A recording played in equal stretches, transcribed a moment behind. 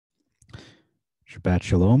Shabbat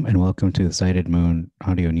Shalom, and welcome to the Sighted Moon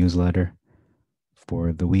audio newsletter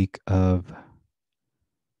for the week of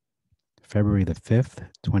February the 5th,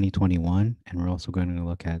 2021. And we're also going to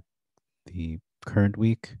look at the current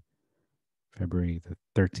week, February the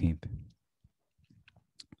 13th.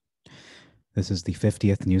 This is the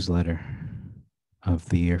 50th newsletter of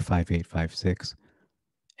the year 5856,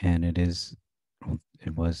 and it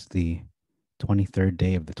was the 23rd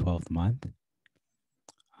day of the 12th month.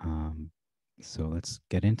 So let's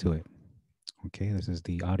get into it. Okay, this is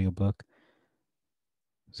the audiobook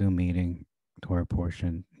Zoom meeting Torah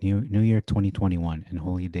portion, New Year 2021 and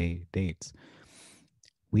Holy Day dates.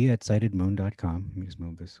 We at SightedMoon.com, let me just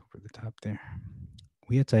move this over the top there.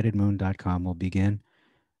 We at SightedMoon.com will begin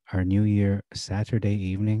our New Year Saturday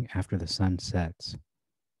evening after the sun sets.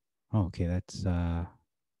 Oh, okay, that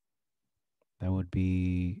would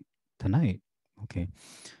be tonight. Okay.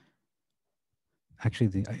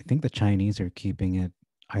 Actually, I think the Chinese are keeping it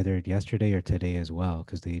either yesterday or today as well,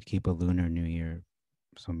 because they keep a Lunar New Year.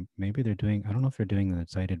 So maybe they're doing, I don't know if they're doing the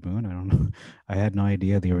Sighted Moon. I don't know. I had no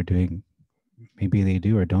idea they were doing, maybe they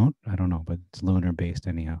do or don't. I don't know, but it's lunar based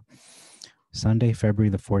anyhow. Sunday, February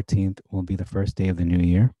the 14th will be the first day of the new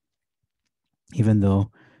year. Even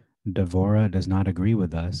though Devora does not agree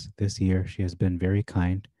with us, this year she has been very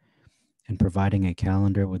kind in providing a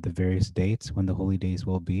calendar with the various dates when the holy days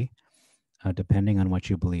will be, depending on what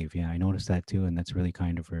you believe. Yeah, I noticed that too, and that's really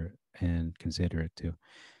kind of her and considerate too.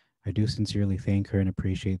 I do sincerely thank her and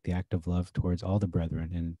appreciate the act of love towards all the brethren.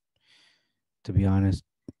 And to be honest,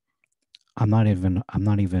 I'm not even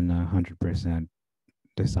 100%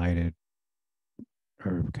 decided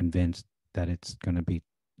or convinced that it's going to be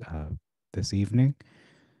uh, this evening.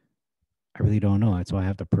 I really don't know. That's why I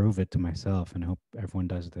have to prove it to myself, and I hope everyone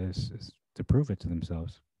does this, is to prove it to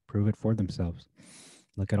themselves, prove it for themselves.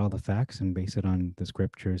 Look at all the facts and base it on the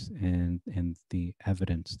scriptures and the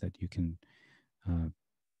evidence that you can uh,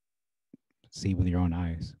 see with your own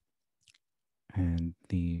eyes. And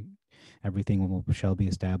the everything shall be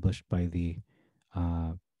established by the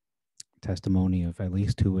uh, testimony of at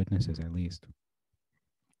least two witnesses, at least.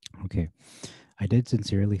 Okay. I did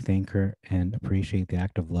sincerely thank her and appreciate the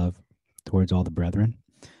act of love towards all the brethren.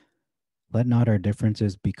 Let not our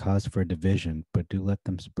differences be cause for division, but do let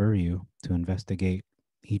them spur you to investigate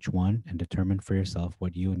each one and determine for yourself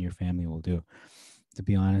what you and your family will do. To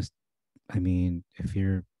be honest, I mean,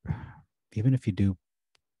 even if you do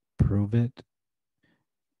prove it,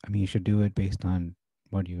 I mean, you should do it based on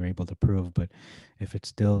what you're able to prove. But if it's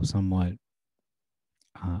still somewhat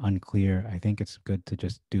unclear, I think it's good to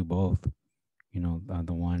just do both.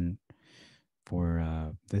 The one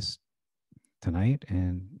for this tonight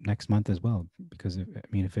and next month as well. Because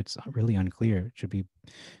if it's really unclear, it should be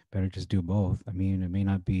better just do both. I mean, it may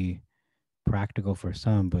not be practical for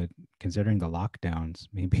some, but considering the lockdowns,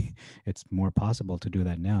 maybe it's more possible to do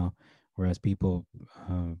that now. Whereas people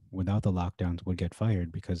without the lockdowns would get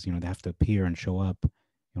fired because they have to appear and show up,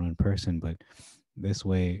 in person. But this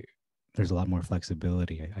way, there's a lot more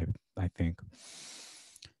flexibility. I think.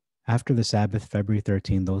 After the Sabbath, February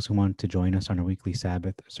 13th, those who want to join us on our weekly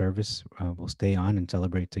Sabbath service will stay on and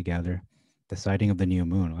celebrate together the sighting of the new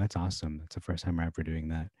moon. Well, that's awesome. That's the first time we're ever doing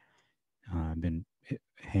that. I've been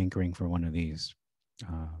hankering for one of these,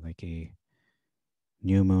 like a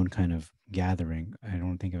new moon kind of gathering. I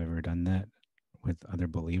don't think I've ever done that with other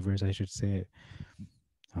believers, I should say.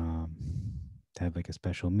 To have like a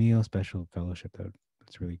special meal, special fellowship,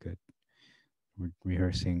 that's really good. We're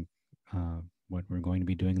rehearsing what we're going to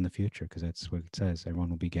be doing in the future, because that's what it says. Everyone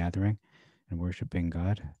will be gathering and worshiping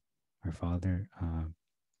God, our Father,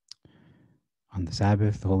 on the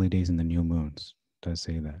Sabbath, the holy days, and the new moons. It does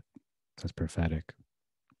say that. That's prophetic.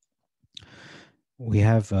 We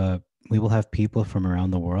will have people from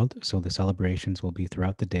around the world, so the celebrations will be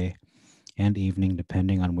throughout the day and evening,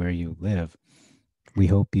 depending on where you live. We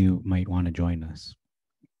hope you might want to join us.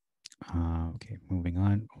 Okay, moving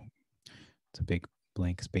on. It's a big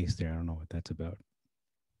blank space there. I don't know what that's about.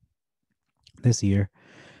 This year,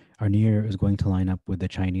 our New Year is going to line up with the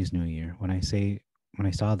Chinese New Year. When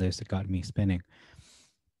I saw this, it got me spinning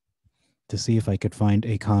to see if I could find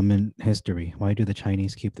a common history. Why do the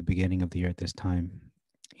Chinese keep the beginning of the year at this time?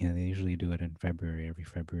 Yeah, they usually do it in February, every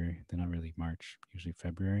February. They're not really March, usually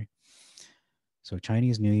February. So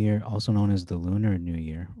Chinese New Year, also known as the Lunar New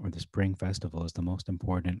Year or the Spring Festival, is the most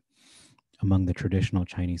important among the traditional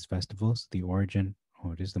Chinese festivals. The origin,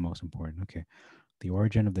 it is the most important. Okay. The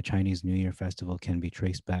origin of the Chinese New Year festival can be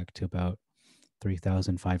traced back to about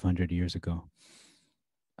 3,500 years ago.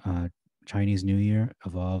 Chinese New Year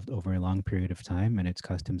evolved over a long period of time, and its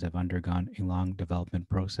customs have undergone a long development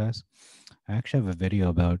process. I actually have a video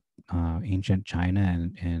about ancient China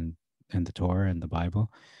and the Torah and the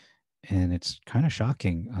Bible, and it's kind of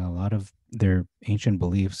shocking. A lot of their ancient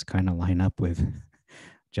beliefs kind of line up with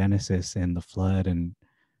Genesis and the flood and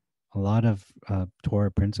a lot of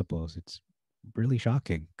Torah principles. It's really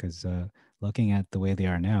shocking because looking at the way they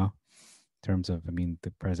are now, in terms of, I mean,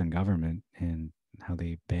 the present government and how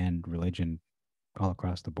they banned religion all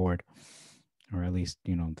across the board, or at least,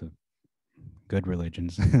 the good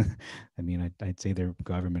religions. I mean, I'd say their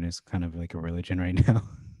government is kind of like a religion right now.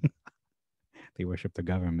 They worship the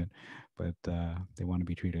government, but they want to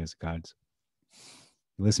be treated as gods.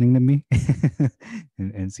 Listening to me?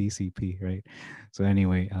 And CCP, right? So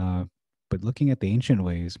anyway, but looking at the ancient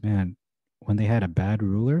ways, man, when they had a bad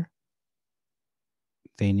ruler,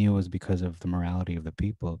 they knew it was because of the morality of the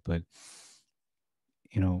people. But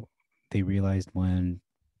you know, they realized when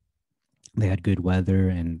they had good weather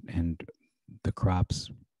and the crops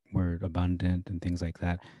were abundant and things like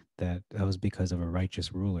that, that was because of a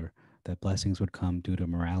righteous ruler. That blessings would come due to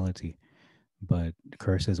morality, but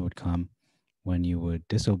curses would come when you would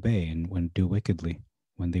disobey and when do wickedly,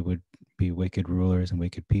 when they would be wicked rulers and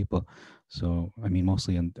wicked people. So I mean,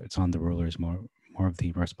 mostly it's on the rulers, more of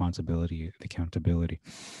the responsibility, the accountability.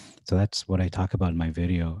 So that's what I talk about in my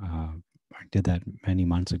video. I did that many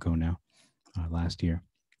months ago now, last year.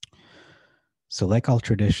 So like all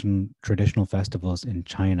traditional festivals in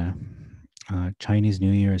China, Chinese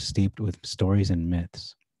New Year is steeped with stories and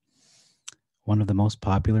myths. One of the most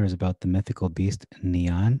popular is about the mythical beast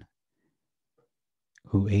Nian,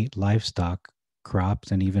 who ate livestock,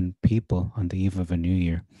 crops, and even people on the eve of a new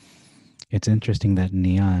year. It's interesting that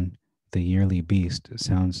Nian, the yearly beast,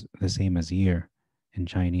 sounds the same as year in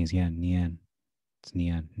Chinese. Yeah, Nian. It's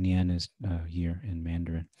Nian. Nian is year in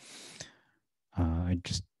Mandarin.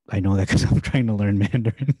 I know that because I'm trying to learn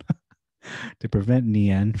Mandarin. To prevent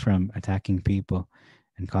Nian from attacking people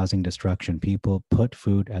and causing destruction, people put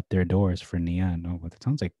food at their doors for Nian. Oh, well, that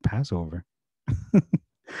sounds like Passover.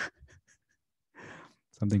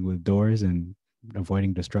 Something with doors and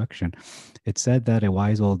avoiding destruction. It said that a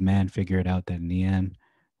wise old man figured out that Nian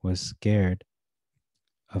was scared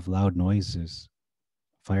of loud noises,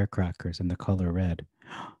 firecrackers, and the color red.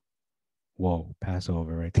 Whoa,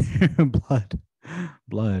 Passover right there.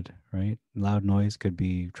 Blood, right? Loud noise could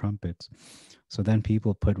be trumpets. So then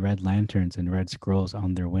people put red lanterns and red scrolls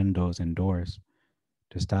on their windows and doors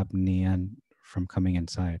to stop Nian from coming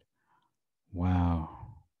inside. Wow.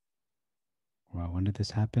 Wow, when did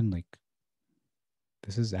this happen? Like,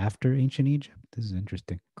 this is after ancient Egypt? This is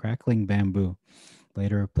interesting. Crackling bamboo,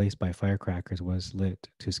 later replaced by firecrackers, was lit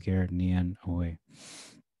to scare Nian away.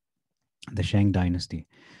 The Shang Dynasty.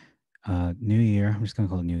 New Year, I'm just going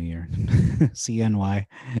to call it New Year. CNY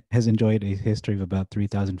has enjoyed a history of about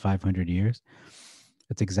 3,500 years.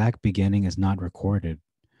 Its exact beginning is not recorded.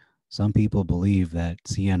 Some people believe that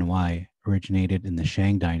CNY originated in the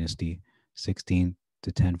Shang Dynasty, 16 to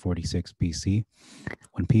 1046 BC,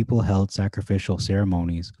 when people held sacrificial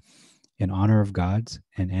ceremonies in honor of gods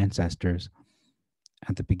and ancestors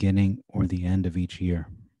at the beginning or the end of each year.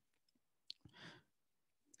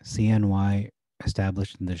 CNY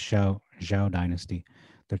established in the Zhao dynasty.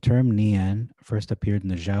 The term Nian first appeared in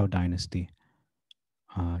the Zhao dynasty,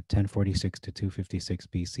 1046 to 256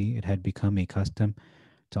 BC. It had become a custom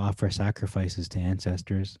to offer sacrifices to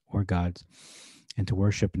ancestors or gods and to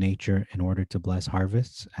worship nature in order to bless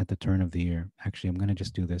harvests at the turn of the year. Actually, I'm going to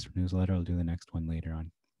just do this newsletter. I'll do the next one later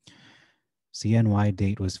on. CNY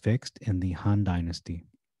date was fixed in the Han Dynasty.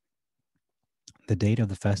 The date of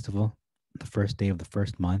the festival, the first day of the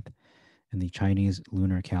first month in the Chinese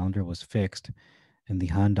lunar calendar, was fixed in the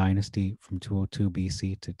Han Dynasty from 202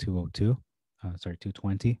 BC to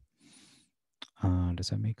 220. Does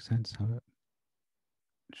that make sense?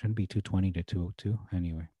 Shouldn't be 220 to 202.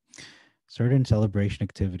 Anyway, certain celebration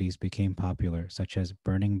activities became popular, such as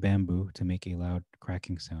burning bamboo to make a loud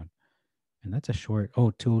cracking sound. And that's a short,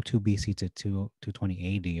 202 BC to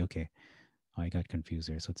 220 AD. Okay. I got confused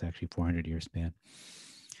there. So it's actually 400-year span.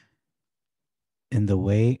 In the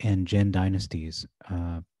Wei and Jin dynasties,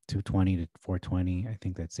 220 to 420, I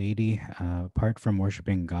think that's 80. Apart from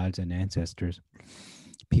worshiping gods and ancestors,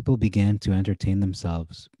 people began to entertain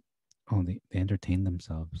themselves. Oh, they entertain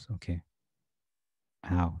themselves. Okay.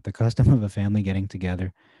 How? The custom of a family getting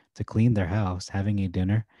together to clean their house, having a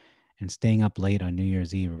dinner, and staying up late on New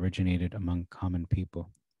Year's Eve originated among common people.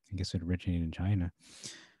 I guess it originated in China.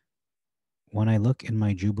 When I look in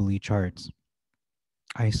my Jubilee charts,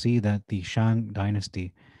 I see that the Shang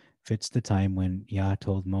dynasty fits the time when Yah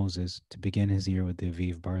told Moses to begin his year with the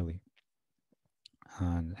Aviv barley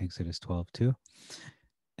on Exodus 12:2.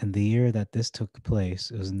 And the year that this took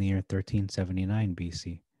place was in the year 1379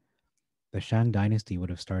 BC. The Shang dynasty would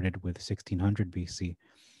have started with 1600 BC,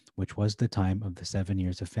 which was the time of the 7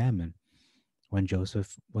 years of famine, when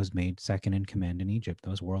Joseph was made second in command in Egypt.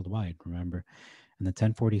 That was worldwide, remember? And the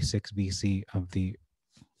 1046 BC of the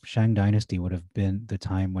Shang dynasty would have been the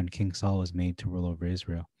time when King Saul was made to rule over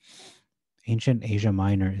Israel. Ancient Asia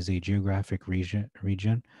Minor is a geographic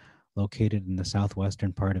region located in the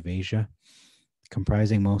southwestern part of Asia,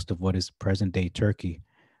 comprising most of what is present day Turkey.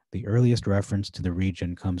 The earliest reference to the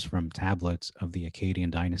region comes from tablets of the Akkadian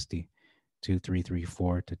dynasty,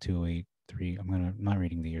 2334 to 283. I'm not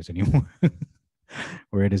reading the years anymore,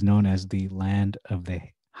 where it is known as the land of the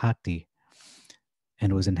Hatti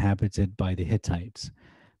and was inhabited by the Hittites.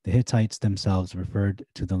 The Hittites themselves referred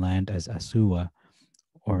to the land as Asua,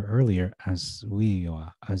 or earlier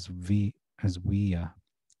Aswiya,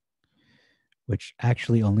 which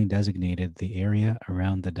actually only designated the area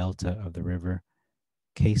around the delta of the river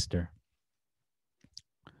Caister,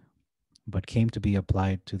 but came to be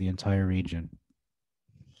applied to the entire region.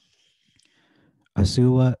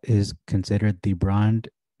 Asua is considered the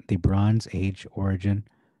Bronze Age origin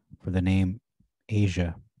for the name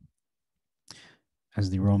Asia, as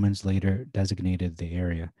the Romans later designated the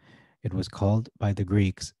area. It was called by the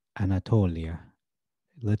Greeks Anatolia,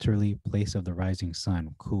 literally place of the rising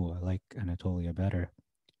sun. Cool, I like Anatolia better.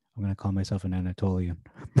 I'm going to call myself an Anatolian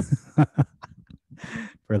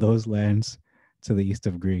for those lands to the east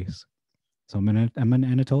of Greece. So I'm an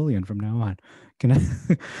Anatolian from now on.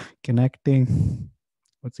 Connecting,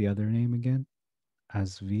 what's the other name again?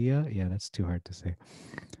 Asvia? Yeah, that's too hard to say.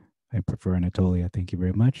 I prefer Anatolia. Thank you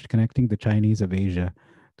very much. Connecting the Chinese of Asia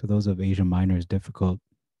to those of Asia Minor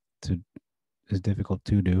to is difficult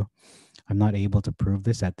to do. I'm not able to prove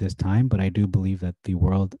this at this time, but I do believe that the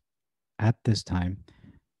world at this time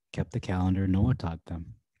kept the calendar Noah taught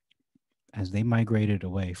them. As they migrated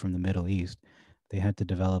away from the Middle East, they had to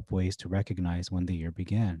develop ways to recognize when the year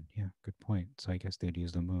began. Yeah, good point. So I guess they'd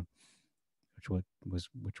use the moon,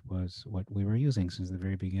 which was what we were using since the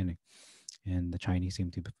very beginning. And the Chinese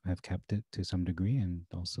seem to have kept it to some degree, and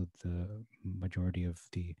also the majority of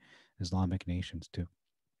the Islamic nations too.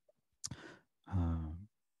 Um,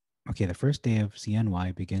 okay, the first day of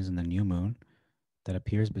CNY begins in the new moon that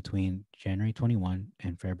appears between January 21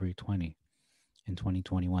 and February 20 in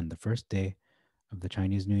 2021. The first day of the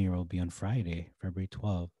Chinese New Year will be on Friday, February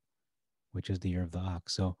 12th, which is the year of the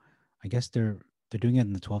ox. So I guess they're doing it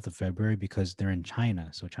on the 12th of February because they're in China.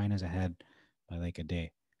 So China's ahead by like a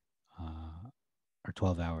day, uh, or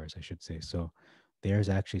 12 hours, I should say. So theirs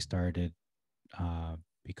actually started,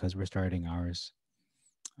 because we're starting ours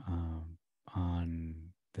um, on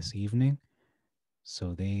this evening.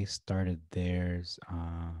 So they started theirs,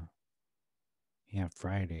 yeah,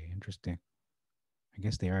 Friday. Interesting. I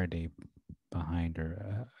guess they are a day behind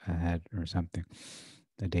or ahead or something,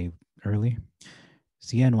 a day early.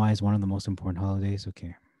 CNY is one of the most important holidays.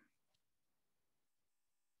 Okay.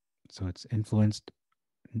 So it's influenced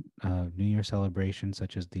New Year celebrations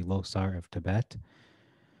such as the Losar of Tibet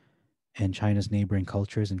and China's neighboring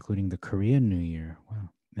cultures, including the Korean New Year, wow,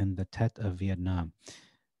 and the Tet of Vietnam.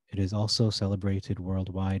 It is also celebrated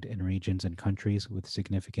worldwide in regions and countries with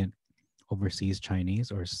significant overseas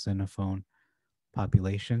Chinese or Sinophone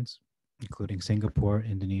populations, including Singapore,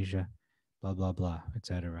 Indonesia, blah, blah, blah,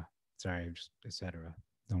 etc. Sorry, just etc.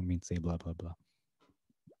 Don't mean to say blah, blah, blah.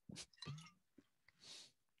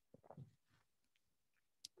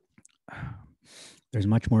 There's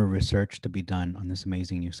much more research to be done on this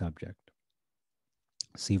amazing new subject.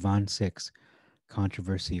 Sivan 6,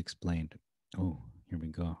 Controversy Explained. Oh, here we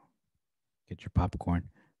go. Get your popcorn.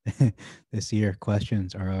 This year,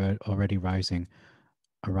 questions are already arising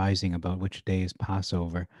about which day is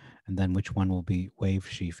Passover and then which one will be Wave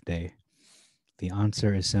Sheaf Day. The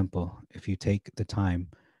answer is simple. If you take the time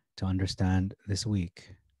to understand this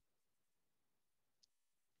week,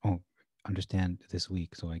 oh, understand this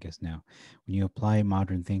week, so I guess now, when you apply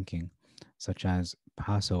modern thinking, such as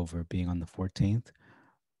Passover being on the 14th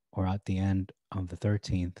or at the end of the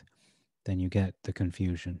 13th, then you get the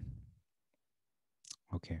confusion.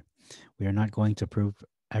 Okay. We are not going to prove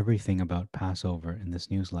everything about Passover in this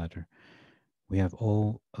newsletter. We have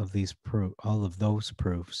all of those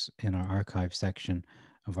proofs in our archive section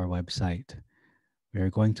of our website. We are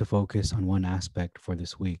going to focus on one aspect for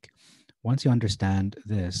this week. Once you understand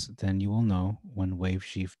this, then you will know when Wave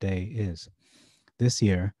Sheaf Day is. This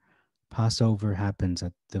year, Passover happens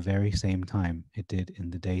at the very same time it did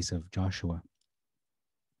in the days of Joshua.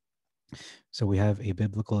 So we have a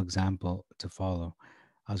biblical example to follow.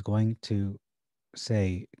 I was going to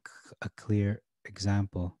say a clear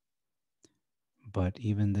example, but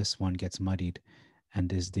even this one gets muddied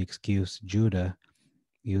and is the excuse Judah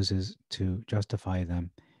uses to justify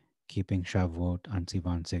them keeping Shavuot on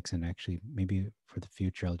Sivan 6. And actually, maybe for the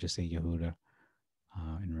future, I'll just say Yehuda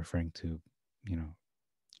in referring to, you know,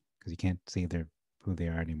 because you can't say they're who they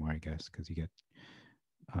are anymore, I guess, because you get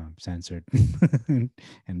censored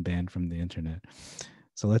and banned from the internet.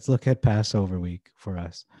 So let's look at Passover week for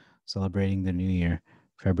us, celebrating the new year,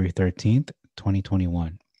 February 13th,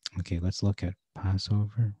 2021. Okay, let's look at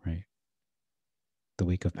Passover, right? The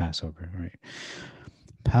week of Passover, right?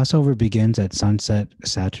 Passover begins at sunset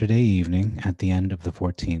Saturday evening at the end of the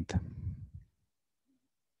 14th.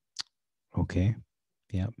 Okay,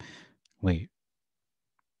 yep. Wait,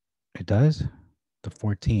 it does? The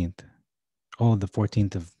 14th. Oh, the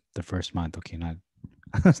 14th of the first month. Okay, not.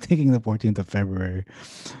 I was thinking the 14th of February.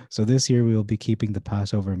 So this year we will be keeping the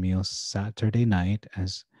Passover meal Saturday night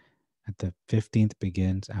as at the 15th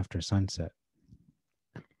begins after sunset.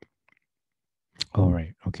 Oh,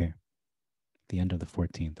 right. Okay. The end of the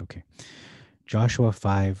 14th. Okay. Joshua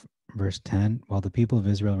 5, verse 10. While the people of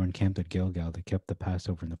Israel were encamped at Gilgal, they kept the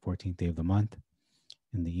Passover on the 14th day of the month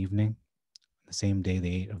in the evening. The same day they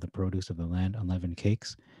ate of the produce of the land, unleavened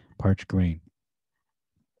cakes, parched grain.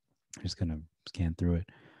 I'm just going to scan through it.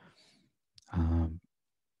 Um,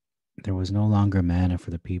 there was no longer manna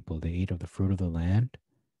for the people. They ate of the fruit of the land.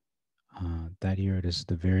 That year, it is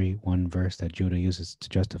the very one verse that Judah uses to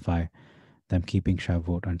justify them keeping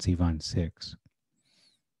Shavuot on Sivan 6.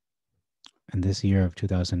 And this year of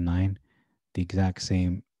 2009, the exact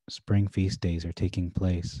same spring feast days are taking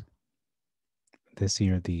place. This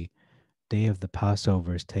year, the day of the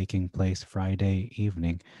Passover is taking place Friday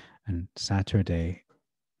evening and Saturday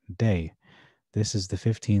day. This is the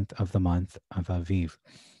 15th of the month of Aviv.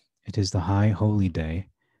 It is the high holy day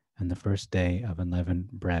and the first day of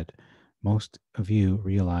unleavened bread. Most of you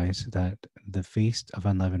realize that the feast of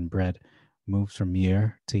unleavened bread moves from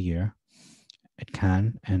year to year. It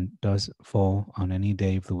can and does fall on any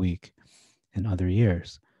day of the week in other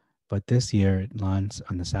years, but this year it lands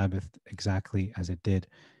on the Sabbath exactly as it did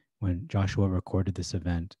when Joshua recorded this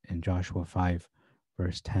event in Joshua 5,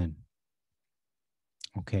 verse 10.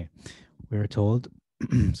 Okay, we are told,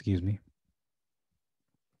 excuse me,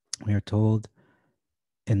 we are told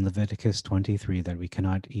in Leviticus 23 that we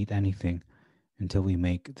cannot eat anything until we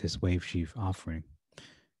make this wave sheaf offering.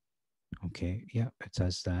 Okay, yeah, it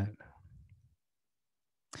says that.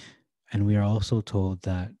 And we are also told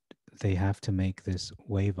that they have to make this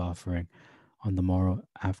wave offering on the morrow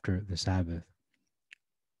after the Sabbath.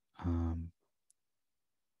 Um,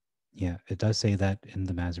 yeah, it does say that in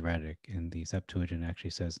the Masoretic. In the Septuagint, it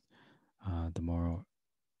actually says the morrow.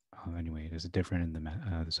 Anyway, it is different in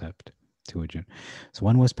the Septuagint. So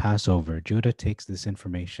one was Passover. Judah takes this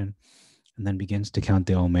information and then begins to count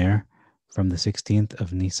the Omer from the 16th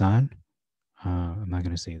of Nisan. I'm not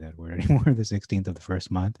going to say that word anymore. The 16th of the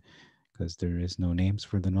first month, because there is no names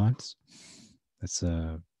for the months. That's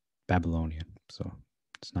Babylonian. So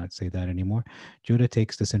let's not say that anymore. Judah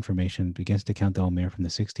takes this information, begins to count the Omer from the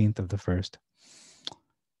 16th of the first.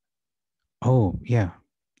 Oh, yeah.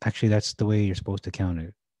 Actually, that's the way you're supposed to count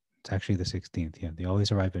it. It's actually the 16th. Yeah, they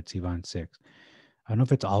always arrive at Sivan 6. I don't know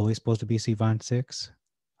if it's always supposed to be Sivan 6,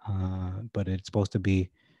 but it's supposed to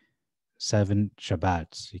be 7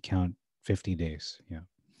 Shabbats. You count 50 days. Yeah.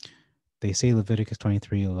 They say Leviticus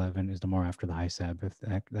 23:11 is the more after the high Sabbath.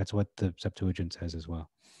 That's what the Septuagint says as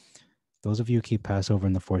well. Those of you who keep Passover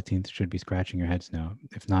on the 14th should be scratching your heads now.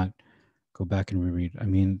 If not, go back and reread. I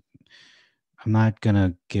mean, I'm not going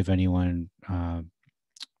to give anyone,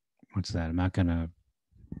 what's that? I'm not going to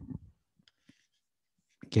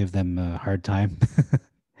give them a hard time.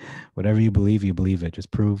 Whatever you believe it.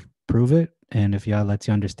 Just prove it. And if Yah lets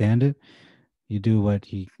you understand it, you do what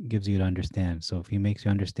he gives you to understand. So if he makes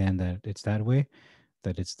you understand that it's that way,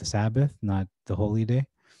 that it's the Sabbath, not the holy day,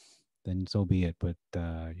 then so be it. But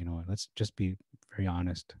you know, let's just be very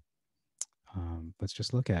honest. Let's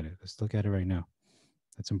just look at it. Let's look at it right now.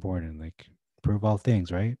 That's important. Like prove all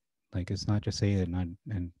things, right? Like it's not just say it, not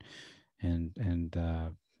and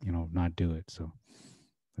you know not do it. So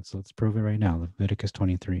let's prove it right now. Leviticus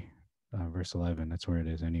 23, verse 11. That's where it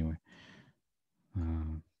is anyway.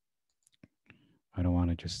 Uh, I don't want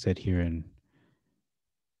to just sit here and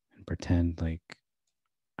pretend like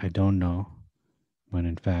I don't know when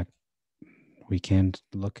in fact we can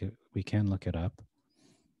look it up.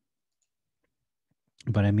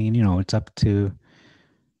 But I mean, you know, it's up to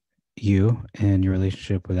you and your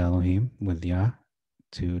relationship with Elohim, with Yah,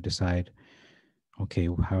 to decide. Okay,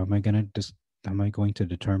 how am I gonna how am I going to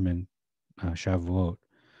determine Shavuot?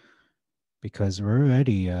 Because we're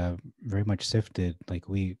already very much sifted like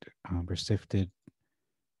wheat. We're sifted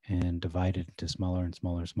and divided into smaller and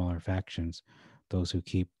smaller factions. Those who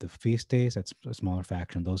keep the feast days, that's a smaller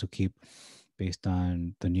faction. Those who keep based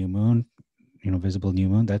on the new moon, visible new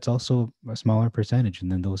moon, that's also a smaller percentage.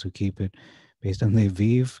 And then those who keep it based on the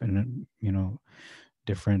Aviv and,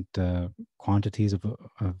 different quantities of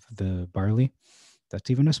the barley, that's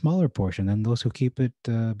even a smaller portion than those who keep it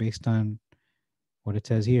based on what it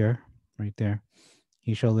says here, right there.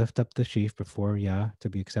 He shall lift up the sheaf before Yah to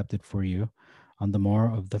be accepted for you on the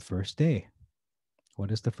morrow of the first day.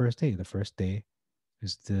 What is the first day? The first day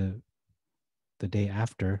is the day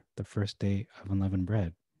after the first day of unleavened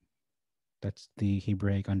bread. That's the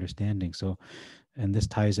Hebraic understanding. So, and this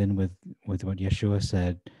ties in with what Yeshua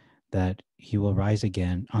said, that he will rise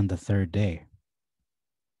again on the third day.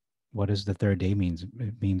 What does the third day means?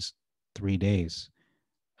 It means 3 days.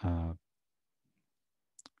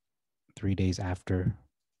 3 days after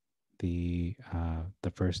the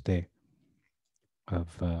first day of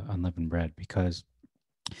unleavened bread, because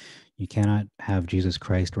you cannot have Jesus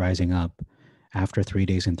Christ rising up after 3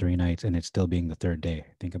 days and 3 nights and it still being the third day.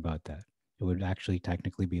 Think about that. It would actually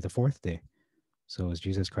technically be the fourth day. So is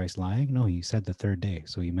Jesus Christ lying? No, he said the third day.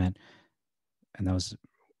 So he meant, and that was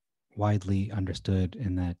widely understood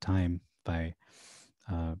in that time by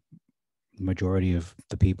majority of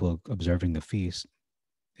the people observing the feast,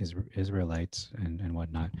 Israelites and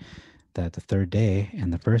whatnot, that the third day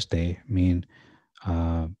and the first day mean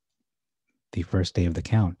the first day of the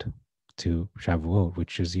count to Shavuot,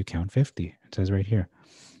 which is you count 50. It says right here.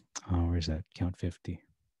 Where is that? Count 50.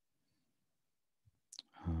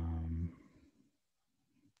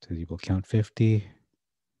 It says you will count 50.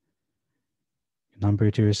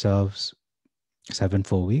 Number to yourselves 7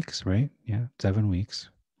 full weeks, right? Yeah, 7 weeks.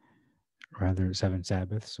 Rather 7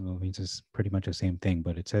 Sabbaths. So it means it's pretty much the same thing.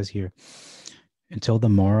 But it says here, until the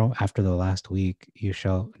morrow after the last week, you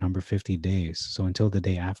shall number 50 days. So until the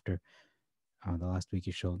day after the last week,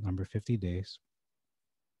 you shall number 50 days.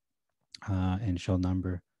 And shall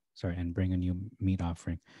and bring a new meat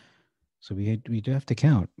offering. So we do have to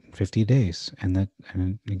count 50 days. And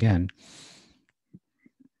again,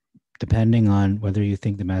 depending on whether you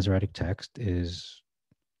think the Masoretic text is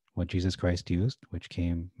what Jesus Christ used, which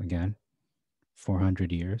came again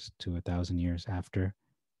 400 years to 1,000 years after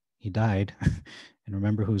he died. And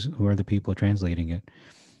remember who are the people translating it?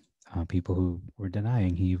 People who were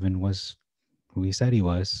denying he even was who he said he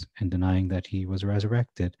was, and denying that he was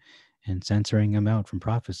resurrected, and censoring him out from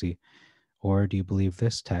prophecy. Or do you believe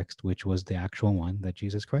this text, which was the actual one that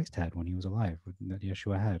Jesus Christ had when he was alive, that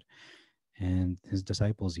Yeshua had, and his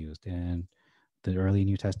disciples used, and the early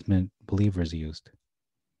New Testament believers used?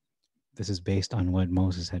 This is based on what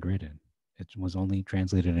Moses had written. It was only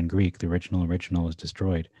translated in Greek. The original was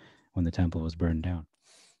destroyed when the temple was burned down.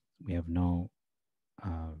 We have no,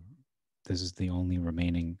 this is the only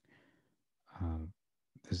remaining,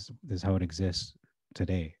 this is how it exists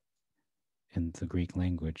today in the Greek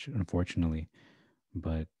language, unfortunately.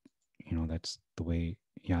 But, that's the way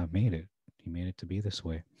Yah made it. He made it to be this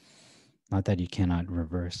way. Not that you cannot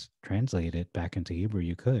reverse translate it back into Hebrew.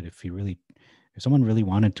 You could, if someone really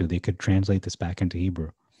wanted to, they could translate this back into Hebrew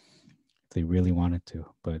if they really wanted to.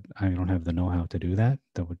 But I don't have the know-how to do that.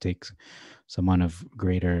 That would take someone of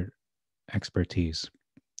greater expertise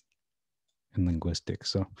in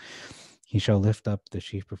linguistics. So he shall lift up the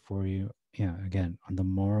sheaf before you. Yeah, again, on the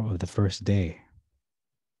morrow of the first day.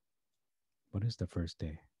 What is the first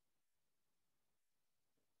day?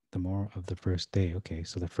 The morrow of the first day. Okay,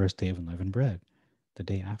 so the first day of unleavened bread. The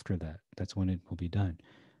day after that, that's when it will be done.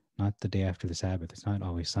 Not the day after the Sabbath. It's not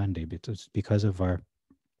always Sunday, but it's because of our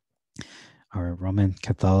Roman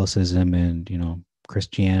Catholicism and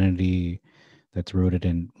Christianity that's rooted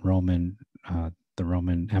in the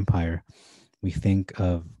Roman Empire. We think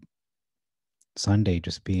of Sunday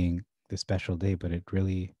just being the special day, but it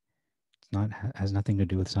really has nothing to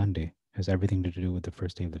do with Sunday. It has everything to do with the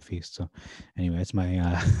first day of the feast. So anyway, it's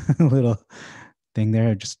my little thing there.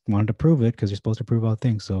 I just wanted to prove it because you're supposed to prove all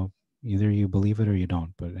things. So either you believe it or you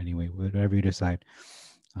don't. But anyway, whatever you decide,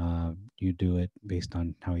 you do it based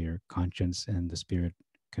on how your conscience and the Spirit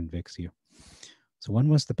convicts you. So when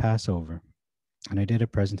was the Passover? And I did a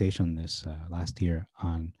presentation on this last year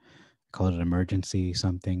on, I called it emergency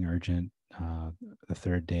something urgent, the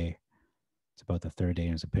third day. It's about the third day,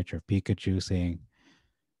 and it's a picture of Pikachu saying,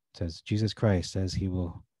 it says, Jesus Christ says he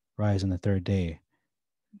will rise on the third day.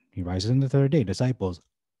 He rises on the third day, disciples.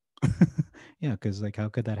 Yeah, because how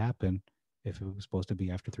could that happen if it was supposed to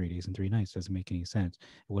be after 3 days and 3 nights? Doesn't make any sense.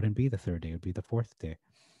 It wouldn't be the third day, it would be the fourth day.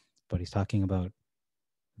 But he's talking about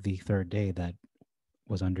the third day that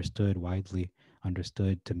was widely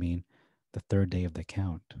understood to mean the third day of the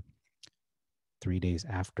count, 3 days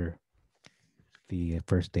after the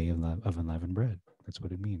first day of unleavened bread. That's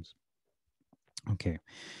what it means. Okay.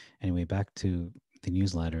 Anyway, back to the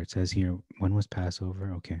newsletter. It says here, when was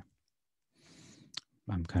Passover? Okay.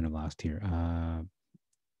 I'm kind of lost here.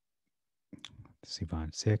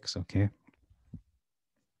 Sivan 6. Okay.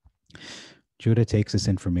 Judah takes this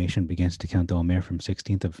information, begins to count the Omer from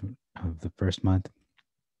 16th of the first month.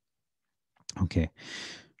 Okay.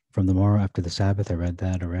 From the morrow after the Sabbath, I read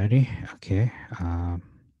that already. Okay.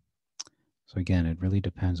 So again, it really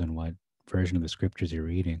depends on what version of the scriptures you're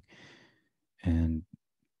reading. And,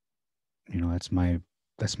 that's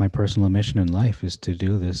my personal mission in life, is to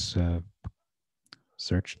do this,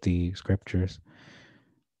 search the scriptures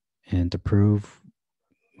and to prove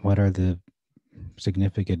what are the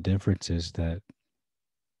significant differences that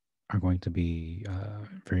are going to be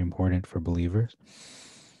very important for believers.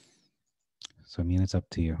 So, I mean, it's up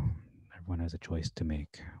to you. Everyone has a choice to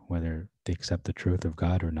make, whether they accept the truth of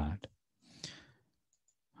God or not.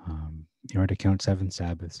 You are to count 7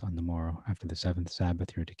 Sabbaths on the morrow. After the 7th Sabbath,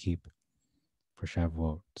 you're to keep for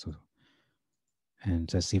Shavuot. So, and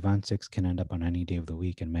it says Sivan 6 can end up on any day of the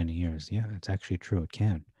week in many years. Yeah, it's actually true. It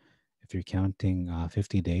can. If you're counting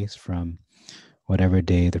 50 days from whatever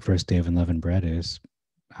day the first day of unleavened bread is,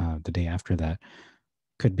 the day after that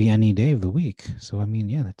could be any day of the week. So, I mean,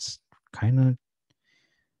 yeah, that's kind of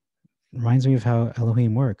reminds me of how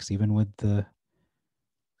Elohim works, even with the.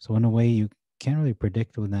 So, in a way, you can't really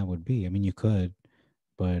predict when that would be. I mean, you could,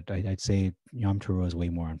 but I'd say Yom Teruah is way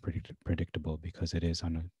more unpredictable because it is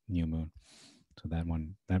on a new moon. So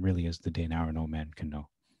that really is the day now no man can know.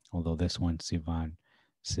 Although this one, Sivan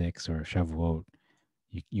 6 or Shavuot,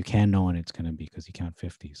 you can know when it's going to be because you count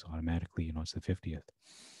 50. So automatically, it's the 50th.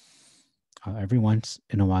 Every once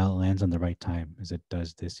in a while, it lands on the right time, as it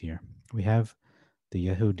does this year. We have the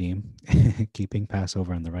Yehudim keeping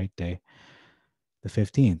Passover on the right day, the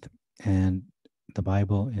 15th. And the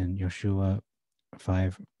Bible in Yeshua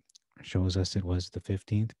 5 shows us it was the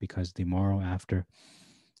 15th because the morrow after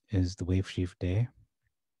is the wave sheaf day.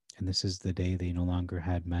 And this is the day they no longer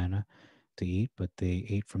had manna to eat, but they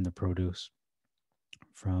ate from the produce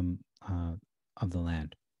from of the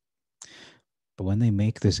land. But when they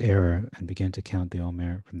make this error and begin to count the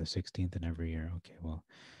Omer from the 16th in every year, okay, well,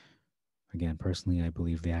 again, personally, I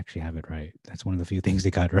believe they actually have it right. That's one of the few things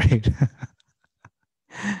they got right.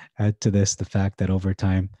 Add to this the fact that over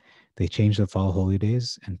time they changed the fall holy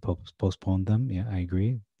days and postponed them. Yeah, I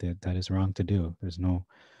agree that is wrong to do. There's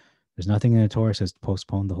nothing in the Torah says to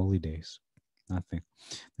postpone the holy days. Nothing.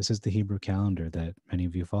 This is the Hebrew calendar that many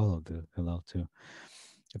of you follow, the Hillel too.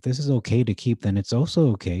 If this is okay to keep, then it's also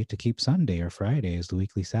okay to keep Sunday or Friday as the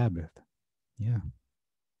weekly Sabbath. Yeah.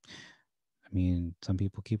 I mean, some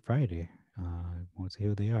people keep Friday. I won't say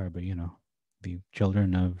who they are, but the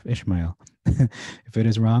children of Ishmael. If it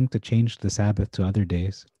is wrong to change the Sabbath to other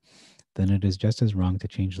days, then it is just as wrong to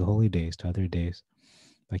change the holy days to other days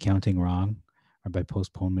by counting wrong or by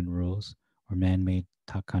postponement rules or man-made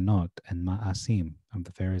takanot and ma'asim of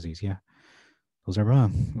the Pharisees. Yeah, those are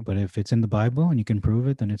wrong. But if it's in the Bible and you can prove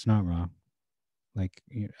it, then it's not wrong. Like,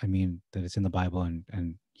 I mean, that it's in the Bible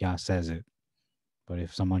and Yah says it. But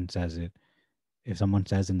if someone says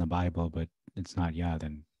in the Bible, but it's not Yah,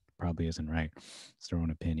 then probably isn't right. It's their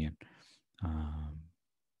own opinion.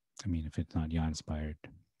 I mean, if it's not Yah inspired.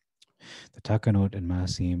 The Takanot and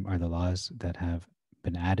Masim are the laws that have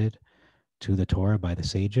been added to the Torah by the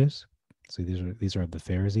sages. So these are of the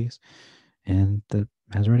Pharisees, and the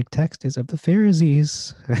Masoretic text is of the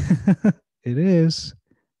Pharisees. It is.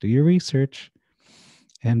 Do your research.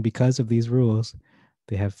 And because of these rules,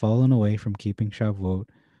 they have fallen away from keeping Shavuot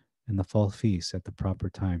and the fall feasts at the proper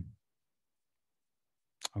time.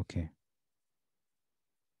 Okay.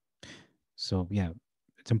 So yeah,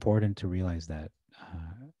 it's important to realize that.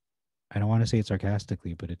 I don't want to say it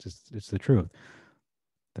sarcastically, but it's the truth.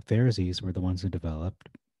 The Pharisees were the ones who developed.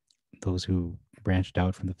 Those who branched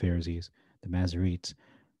out from the Pharisees, the Masoretes,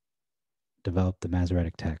 developed the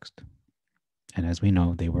Masoretic text. And as we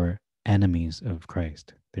know, they were enemies of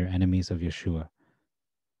Christ. They're enemies of Yeshua.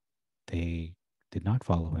 They did not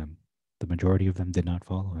follow him. The majority of them did not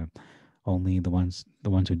follow him. Only the ones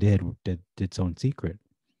who did so in secret.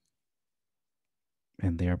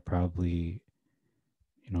 And they are probably,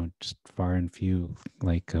 just far and few,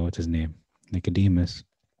 like what's his name? Nicodemus.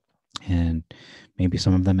 And maybe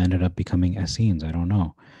some of them ended up becoming Essenes. I don't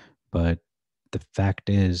know. But the fact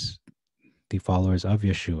is, the followers of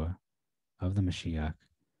Yeshua, of the Mashiach,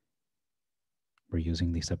 were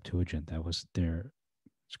using the Septuagint. That was their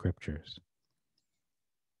scriptures.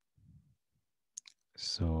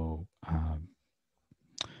 So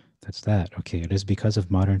that's that. Okay, it is because of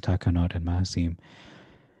modern Takanot and Mahasim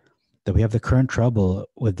So we have the current trouble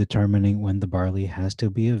with determining when the barley has to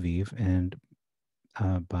be aviv and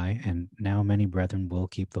by, and now many brethren will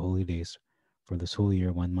keep the holy days for this whole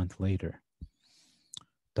year 1 month later.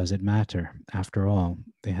 Does it matter? After all,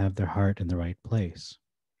 they have their heart in the right place.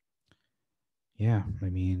 Yeah, I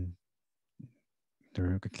mean,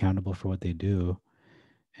 they're accountable for what they do.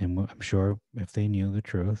 And I'm sure if they knew the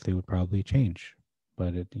truth, they would probably change.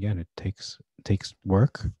 But again, it takes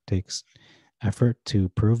work, takes effort to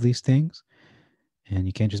prove these things. And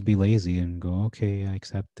you can't just be lazy and go, okay, I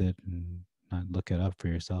accept it, and not look it up for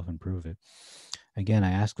yourself and prove it. Again,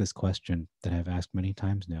 I ask this question that I've asked many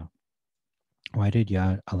times now. Why did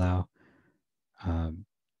Yah allow um,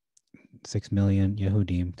 6 million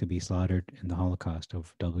Yehudim to be slaughtered in the Holocaust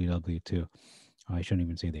of WW2? Oh, I shouldn't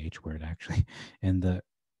even say the H word, actually. And the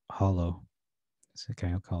hollow, it's a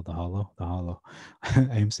kind of called the hollow, the hollow.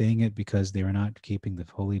 I'm saying it because they were not keeping the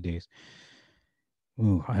holy days.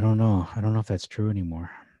 Ooh, I don't know. I don't know if that's true anymore.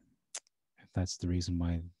 If that's the reason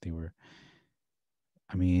why they were,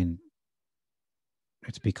 I mean,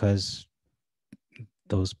 it's because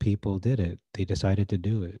those people did it. They decided to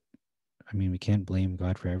do it. I mean, we can't blame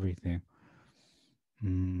God for everything. I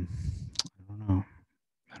don't know.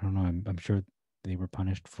 I don't know. I'm sure they were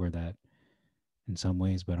punished for that in some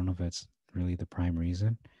ways, but I don't know if that's really the prime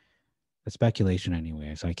reason. It's speculation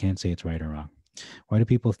anyway, so I can't say it's right or wrong. Why do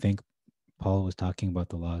people think Paul was talking about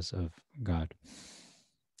the laws of God?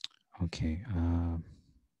 Okay.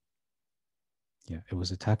 Yeah, it was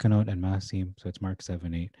the Takanot and Maasim, so it's Mark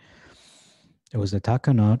 7:8. It was the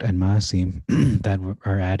Takanot and Maasim that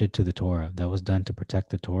are added to the Torah. That was done to protect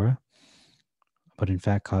the Torah, but in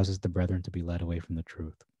fact causes the brethren to be led away from the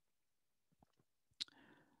truth.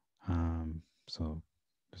 So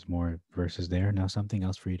there's more verses there. Now something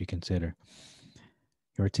else for you to consider.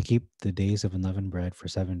 You are to keep the days of unleavened bread for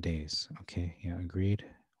 7 days. Okay, yeah, agreed.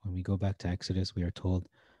 When we go back to Exodus, we are told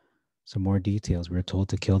some more details. We are told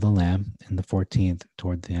to kill the lamb in the 14th,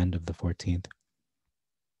 toward the end of the 14th.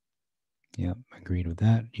 Yep, agreed with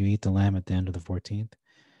that. You eat the lamb at the end of the 14th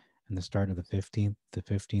and the start of the 15th. The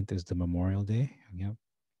 15th is the Memorial Day. Yep.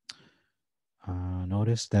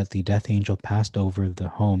 Notice that the death angel passed over the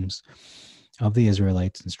homes of the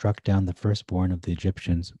Israelites and struck down the firstborn of the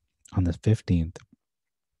Egyptians on the 15th,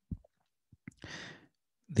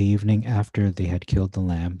 the evening after they had killed the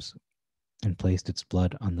lambs and placed its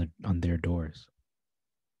blood on their doors.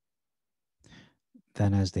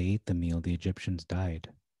 Then as they ate the meal, the Egyptians died.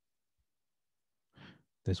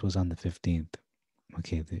 This was on the 15th.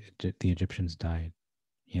 Okay, the Egyptians died.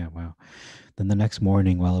 Yeah, wow. Then the next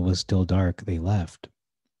morning, while it was still dark, they left.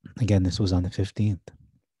 Again, this was on the 15th.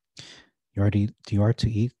 You are to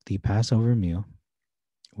eat the Passover meal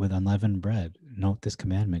with unleavened bread. Note this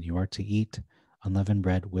commandment. You are to eat unleavened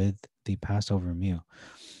bread with the Passover meal.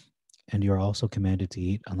 And you are also commanded to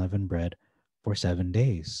eat unleavened bread for 7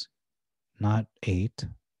 days, not 8.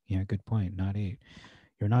 Yeah, good point. Not 8.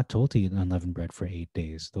 You're not told to eat unleavened bread for 8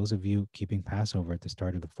 days. Those of you keeping Passover at the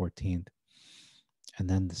start of the 14th and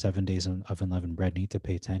then the 7 days of unleavened bread need to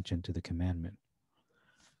pay attention to the commandment.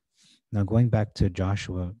 Now, going back to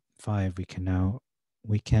Joshua 5, we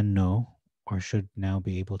can know or should now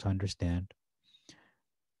be able to understand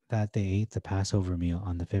that they ate the Passover meal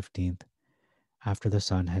on the 15th after the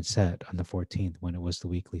sun had set on the 14th when it was the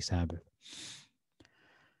weekly Sabbath.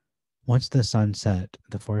 Once the sun set,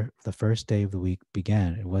 the first day of the week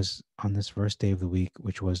began. It was on this first day of the week,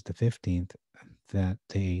 which was the 15th, that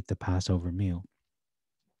they ate the Passover meal.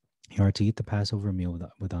 You are to eat the Passover meal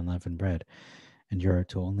with unleavened bread, and you are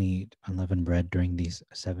to only eat unleavened bread during these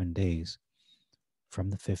 7 days from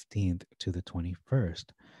the 15th to the 21st.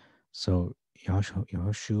 So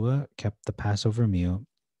Yehoshua kept the Passover meal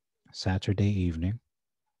Saturday evening.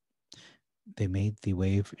 They made the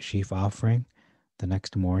wave sheaf offering the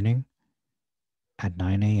next morning at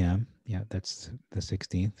 9 a.m. Yeah, that's the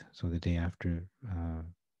 16th, so the day after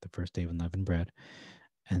the first day of unleavened bread.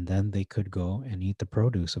 And then they could go and eat the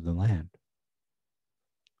produce of the land.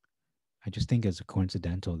 I just think it's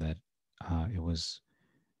coincidental that it was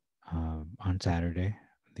on Saturday,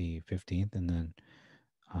 the 15th, and then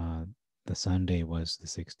the Sunday was the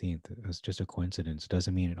 16th. It was just a coincidence. It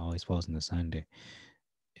doesn't mean it always falls on the Sunday.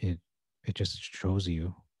 It just shows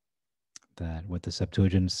you that what the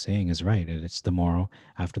Septuagint is saying is right. It's the morrow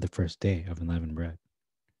after the first day of unleavened bread.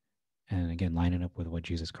 And again, lining up with what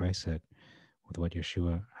Jesus Christ said, with what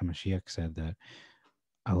Yeshua HaMashiach said, that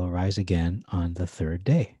I'll arise again on the third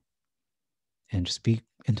day. And just be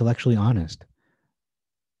intellectually honest.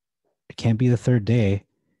 It can't be the third day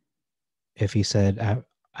if he said,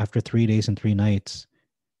 after 3 days and 3 nights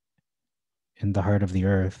in the heart of the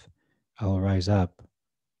earth, I'll rise up.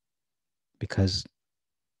 because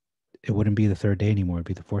it wouldn't be the third day anymore, it'd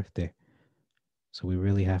be the fourth day. So we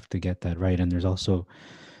really have to get that right. And there's also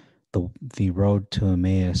the road to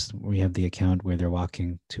Emmaus. We have the account where they're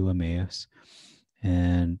walking to Emmaus,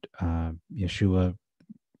 and Yeshua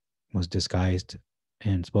was disguised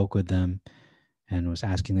and spoke with them and was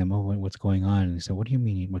asking them, "Oh, what's going on?" And they said, "What do you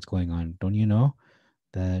mean, what's going on? Don't you know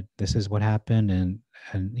that this is what happened?" And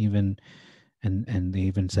even and they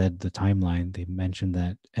even said the timeline. They mentioned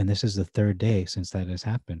that, and this is the third day since that has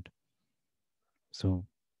happened. So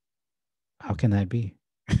how can that be?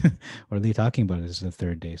 What are they talking about? This is the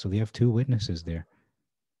third day. So they have two witnesses there.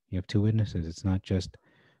 You have two witnesses. It's not just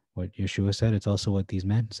what Yeshua said; it's also what these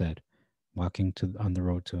men said, walking to on the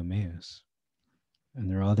road to Emmaus. And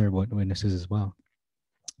there are other witnesses as well.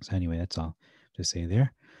 So anyway, that's all to say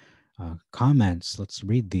there. Comments. Let's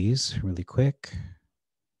read these really quick.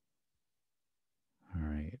 All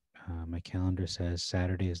right. My calendar says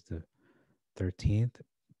Saturday is the 13th.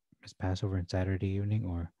 Is Passover and Saturday evening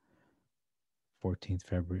or 14th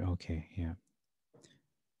February? Okay, yeah.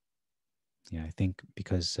 Yeah, I think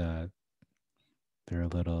because they're a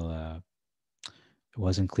little, it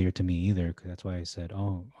wasn't clear to me either. That's why I said,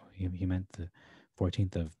 oh, he meant the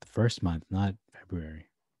 14th of the first month, not February.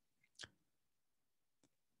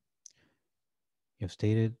 You have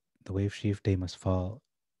stated the wave sheaf day must fall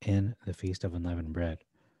in the Feast of Unleavened Bread.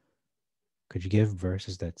 Could you give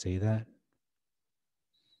verses that say that?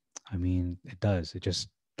 I mean, it does. It just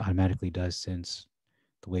automatically does since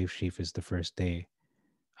the wave sheaf is the first day.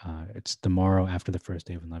 It's the morrow after the first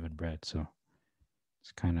day of unleavened bread. So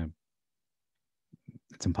it's kind of,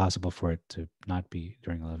 it's impossible for it to not be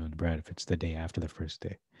during unleavened bread if it's the day after the first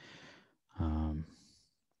day. Um,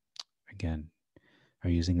 Again, are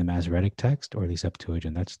you using the Masoretic text or the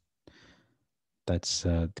Septuagint? That's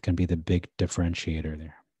going to be the big differentiator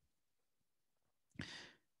there.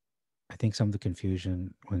 I think some of the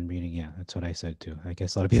confusion when reading, yeah, that's what I said too. I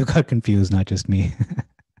guess a lot of people got confused, not just me.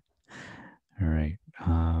 All right.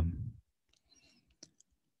 All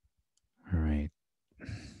right.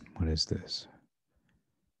 What is this?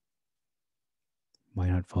 Why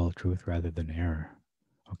not follow truth rather than error?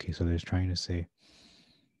 Okay, so they're trying to say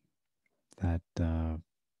that,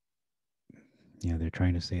 yeah, they're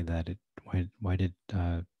trying to say that it. Why did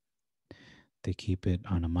they keep it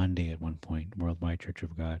on a Monday at one point? Worldwide Church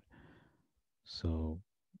of God. So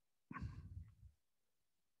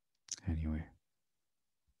anyway,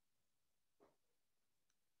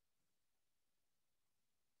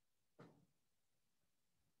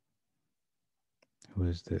 who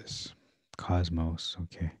is this? Cosmos.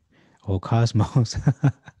 Okay. Oh, Cosmos.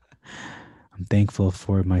 I'm thankful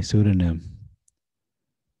for my pseudonym,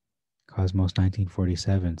 Cosmos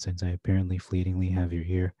 1947. Since I apparently fleetingly have your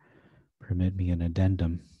ear, permit me an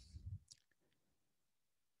addendum.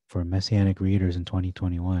 For Messianic readers in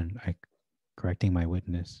 2021, I correcting my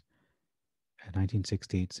witness. A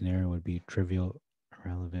 1968 scenario would be trivial,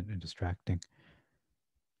 irrelevant, and distracting.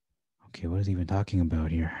 Okay, what is he even talking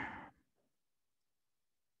about here?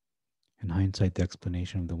 In hindsight, the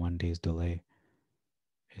explanation of the one day's delay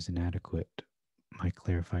is inadequate. My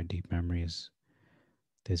clarified deep memory is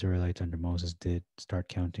the Israelites under Moses did start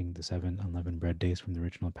counting the 7 unleavened bread days from the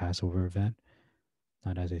original Passover event,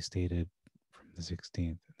 not as I stated from the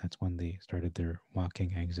 16th. That's when they started their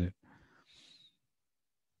walking exit.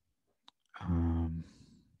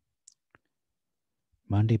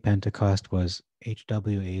 Monday Pentecost was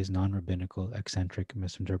HWA's non-rabbinical eccentric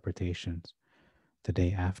misinterpretations the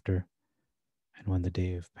day after, and when the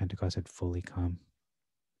day of Pentecost had fully come,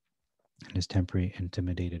 and his temporary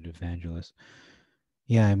intimidated evangelists.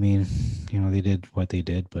 Yeah, I mean, they did what they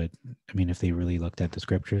did, but I mean, if they really looked at the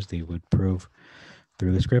scriptures, they would prove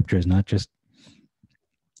through the scriptures, not just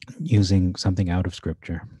using something out of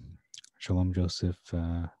scripture. Shalom Joseph.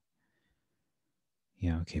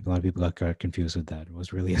 Yeah, okay. A lot of people got confused with that. It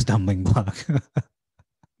was really a stumbling block.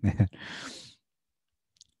 Man.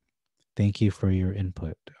 Thank you for your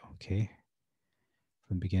input. Okay.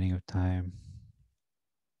 From the beginning of time.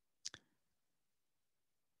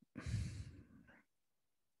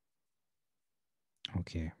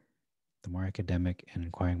 Okay. The more academic and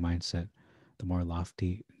inquiring mindset, the more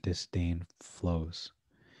lofty disdain flows.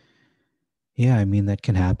 Yeah, I mean, that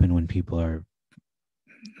can happen when people are,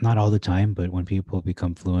 not all the time, but when people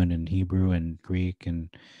become fluent in Hebrew and Greek and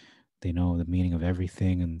they know the meaning of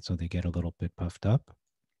everything, and so they get a little bit puffed up.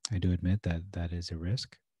 I do admit that that is a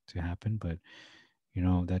risk to happen, but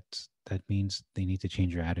that means they need to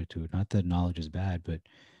change your attitude. Not that knowledge is bad, but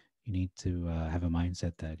you need to have a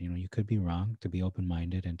mindset that you could be wrong, to be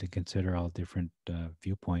open-minded and to consider all different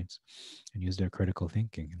viewpoints and use their critical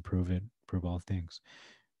thinking and prove all things.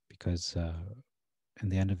 because in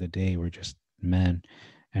the end of the day, we're just men,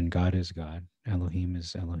 and God is God. Elohim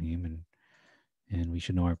is Elohim, and we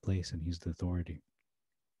should know our place, and He's the authority.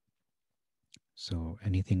 So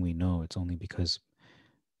anything we know, it's only because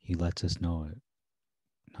He lets us know it,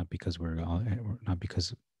 not because not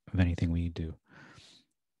because of anything we do,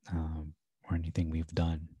 or anything we've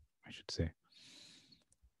done, I should say.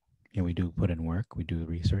 Yeah, we do put in work, we do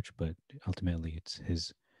research, but ultimately it's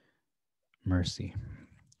His mercy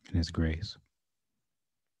and His grace.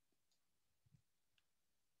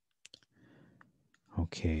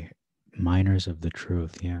 Okay, miners of the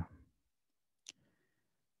truth. Yeah,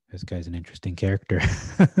 this guy's an interesting character.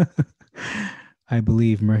 I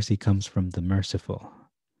believe mercy comes from the merciful.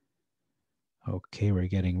 Okay, we're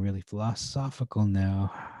getting really philosophical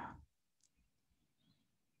now.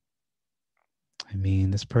 I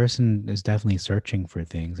mean, this person is definitely searching for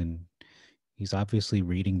things, and he's obviously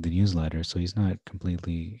reading the newsletter, so he's not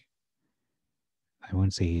completely, I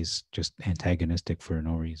wouldn't say he's just antagonistic for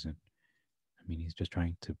no reason. I mean, he's just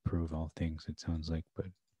trying to prove all things, it sounds like, but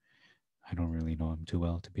I don't really know him too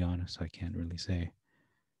well, to be honest. So I can't really say,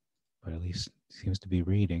 but at least he seems to be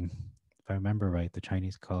reading. If I remember right, the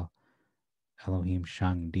Chinese call Elohim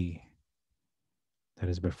Shangdi. That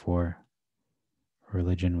is before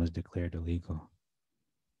religion was declared illegal.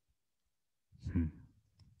 Hmm.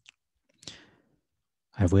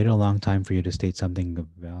 I've waited a long time for you to state something of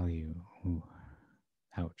value. Ooh,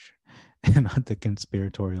 ouch. And not the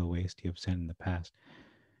conspiratorial waste you have sent in the past.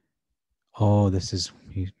 Oh,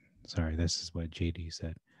 sorry, this is what JD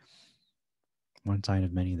said. One sign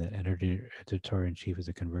of many that editor in chief is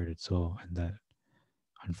a converted soul, and that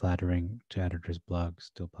unflattering to editor's blog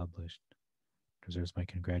still published deserves my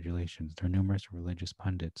congratulations. There are numerous religious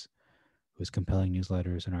pundits whose compelling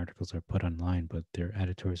newsletters and articles are put online, but their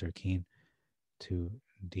editors are keen to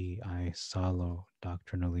di solo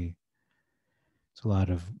doctrinally. It's a lot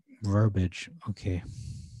of verbiage. Okay.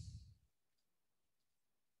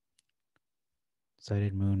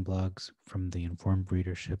 SightedMoon blogs from the informed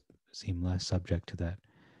readership seem less subject to that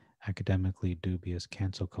academically dubious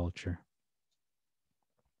cancel culture,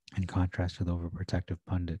 in contrast to the overprotective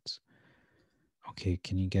pundits. Okay,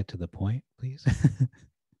 can you get to the point, please?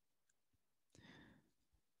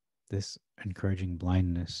 This encouraging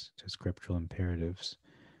blindness to scriptural imperatives,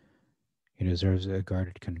 he deserves a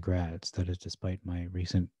guarded congrats. That is, despite my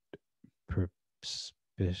recent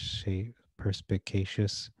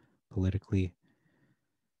perspicacious, politically,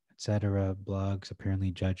 etc. blogs apparently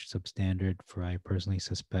judged substandard, for I personally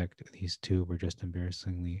suspect these two were just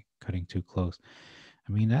embarrassingly cutting too close.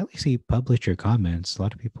 I mean, at least he published your comments. A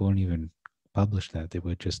lot of people won't even publish that. They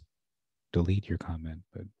would just delete your comment,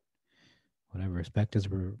 but whatever. Respect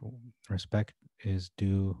is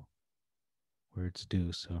due where it's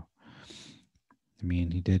due. So, I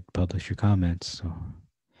mean, he did publish your comments. So,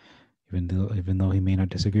 even though he may not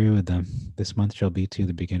disagree with them, this month shall be to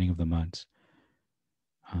the beginning of the months.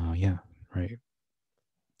 Yeah, right.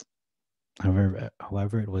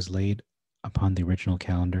 However, it was laid upon the original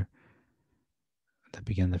calendar that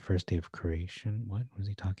began the first day of creation. What was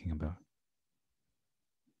he talking about?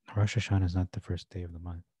 Rosh Hashanah is not the first day of the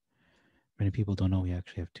month. Many people don't know we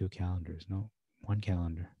actually have two calendars. No, one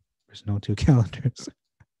calendar. There's no two calendars.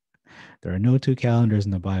 There are no two calendars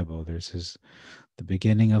in the Bible. The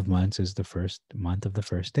beginning of months is the first month of the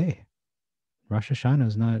first day. Rosh Hashanah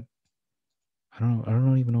is not. I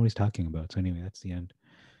don't even know what he's talking about. So anyway, that's the end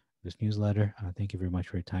of this newsletter. Thank you very much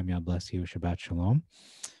for your time. God bless you. Shabbat shalom.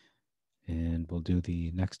 And we'll do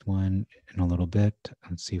the next one in a little bit.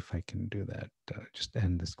 Let's see if I can do that. Just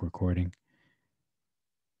end this recording.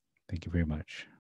 Thank you very much.